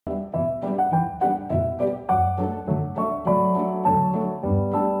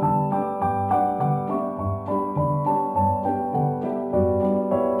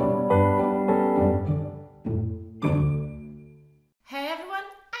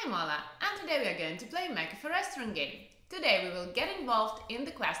I'm Ola, and today we are going to play 𝗀cie𝗶𝗶 restaurant game. Today we will get involved in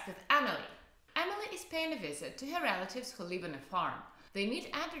the quest with Emily. Emily is paying a visit to her relatives who live on a farm. They need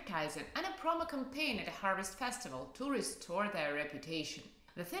advertising and a promo campaign at a harvest festival to restore their reputation.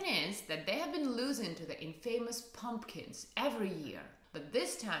 The thing is that they have been losing to the infamous pumpkins every year, but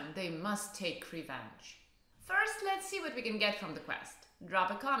this time they must take revenge. First, let's see what we can get from the quest.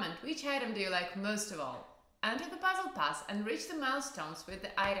 Drop a comment, which item do you like most of all? Enter the puzzle pass and reach the milestones with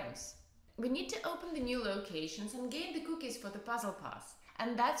the items. We need to open the new locations and gain the cookies for the puzzle pass.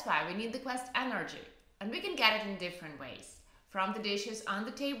 And that's why we need the quest energy. And we can get it in different ways. From the dishes on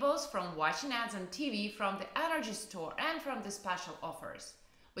the tables, from watching ads on TV, from the energy store and from the special offers.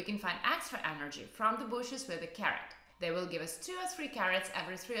 We can find extra energy from the bushes with a carrot. They will give us 2 or 3 carrots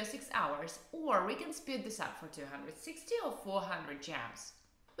every 3 or 6 hours, or we can speed this up for 260 or 400 gems.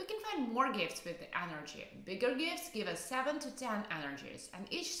 We can find more gifts with the energy. Bigger gifts give us 7 to 10 energies, and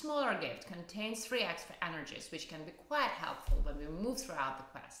each smaller gift contains 3 extra energies, which can be quite helpful when we move throughout the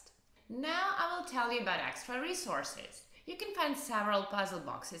quest. Now I will tell you about extra resources. You can find several puzzle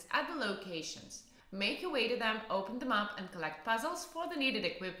boxes at the locations. Make your way to them, open them up, and collect puzzles for the needed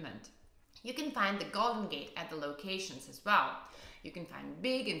equipment. You can find the golden gate at the locations as well. You can find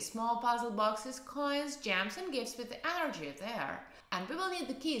big and small puzzle boxes, coins, gems, and gifts with the energy there. And we will need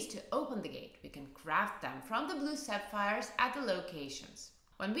the keys to open the gate. We can craft them from the blue sapphires at the locations.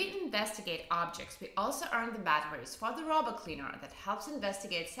 When we investigate objects, we also earn the batteries for the robot cleaner that helps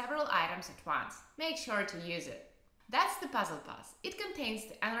investigate several items at once. Make sure to use it. That's the puzzle pass. It contains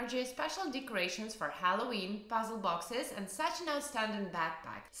the energy, special decorations for Halloween, puzzle boxes, and such an outstanding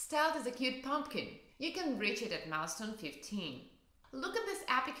backpack, styled as a cute pumpkin. You can reach it at milestone 15. Look at this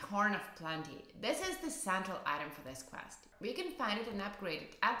epic horn of plenty. This is the central item for this quest. We can find it and upgrade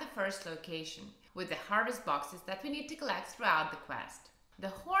it at the first location, with the harvest boxes that we need to collect throughout the quest. The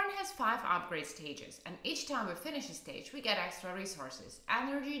horn has 5 upgrade stages, and each time we finish a stage we get extra resources,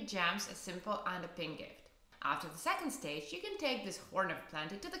 energy, gems, a simple and a pink gift. After the second stage, you can take this horn of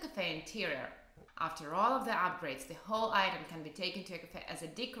plenty to the cafe interior. After all of the upgrades, the whole item can be taken to a cafe as a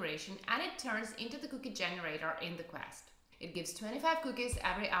decoration, and it turns into the cookie generator in the quest. It gives 25 cookies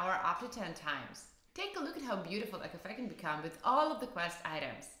every hour up to 10 times. Take a look at how beautiful a cafe can become with all of the quest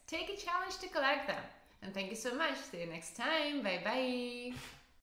items. Take a challenge to collect them. And thank you so much. See you next time. Bye bye.